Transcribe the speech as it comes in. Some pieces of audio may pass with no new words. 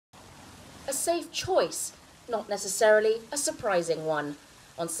A safe choice, not necessarily a surprising one.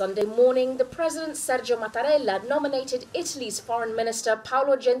 On Sunday morning, the President Sergio Mattarella nominated Italy's Foreign Minister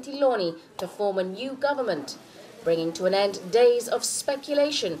Paolo Gentiloni to form a new government, bringing to an end days of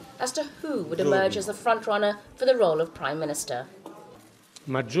speculation as to who would emerge as the frontrunner for the role of Prime Minister.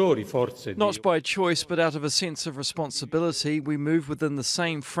 Not by choice, but out of a sense of responsibility, we move within the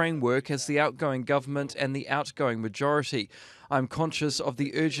same framework as the outgoing government and the outgoing majority. I'm conscious of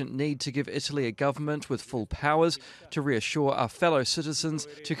the urgent need to give Italy a government with full powers, to reassure our fellow citizens,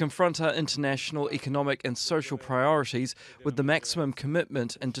 to confront our international, economic and social priorities with the maximum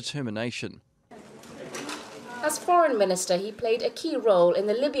commitment and determination. As Foreign Minister, he played a key role in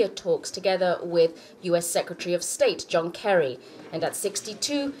the Libya talks together with US Secretary of State John Kerry. And at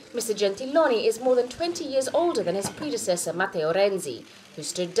 62, Mr. Gentiloni is more than 20 years older than his predecessor Matteo Renzi, who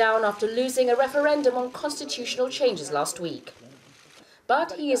stood down after losing a referendum on constitutional changes last week.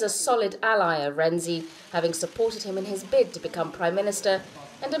 But he is a solid ally of Renzi, having supported him in his bid to become Prime Minister,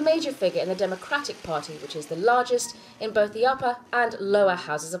 and a major figure in the Democratic Party, which is the largest in both the upper and lower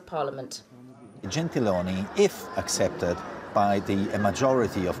houses of Parliament. Gentiloni, if accepted by a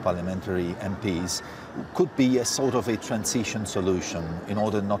majority of parliamentary MPs, could be a sort of a transition solution in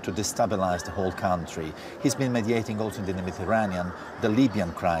order not to destabilize the whole country. He's been mediating also in the Mediterranean, the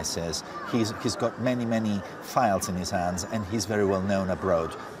Libyan crisis. He's got many files in his hands, and he's very well known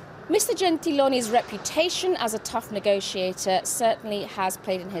abroad. Mr. Gentiloni's reputation as a tough negotiator certainly has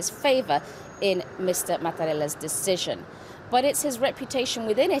played in his favour in Mr. Mattarella's decision. But it's his reputation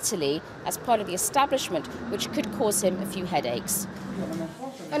within Italy as part of the establishment which could cause him a few headaches.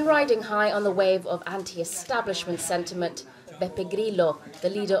 And riding high on the wave of anti-establishment sentiment, Beppe Grillo, the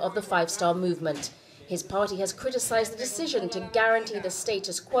leader of the Five Star Movement. His party has criticised the decision to guarantee the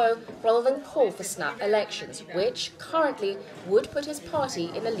status quo rather than call for snap elections, which currently would put his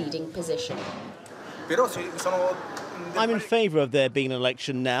party in a leading position. I'm in favour of there being an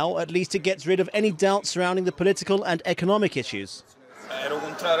election now. At least it gets rid of any doubt surrounding the political and economic issues.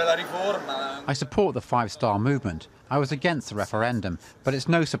 I support the Five Star Movement. I was against the referendum, but it's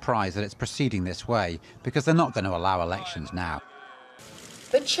no surprise that it's proceeding this way, because they're not going to allow elections now.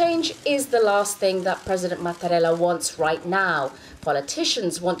 But change is the last thing that President Mattarella wants right now.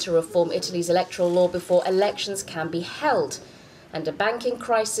 Politicians want to reform Italy's electoral law before elections can be held. And a banking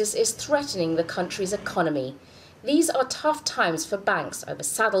crisis is threatening the country's economy. These are tough times for banks,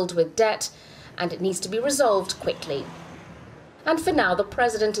 oversaddled with debt, and it needs to be resolved quickly. And for now, the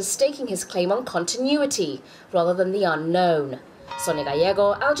president is staking his claim on continuity rather than the unknown. Sonia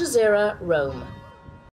Gallego, Al Jazeera, Rome.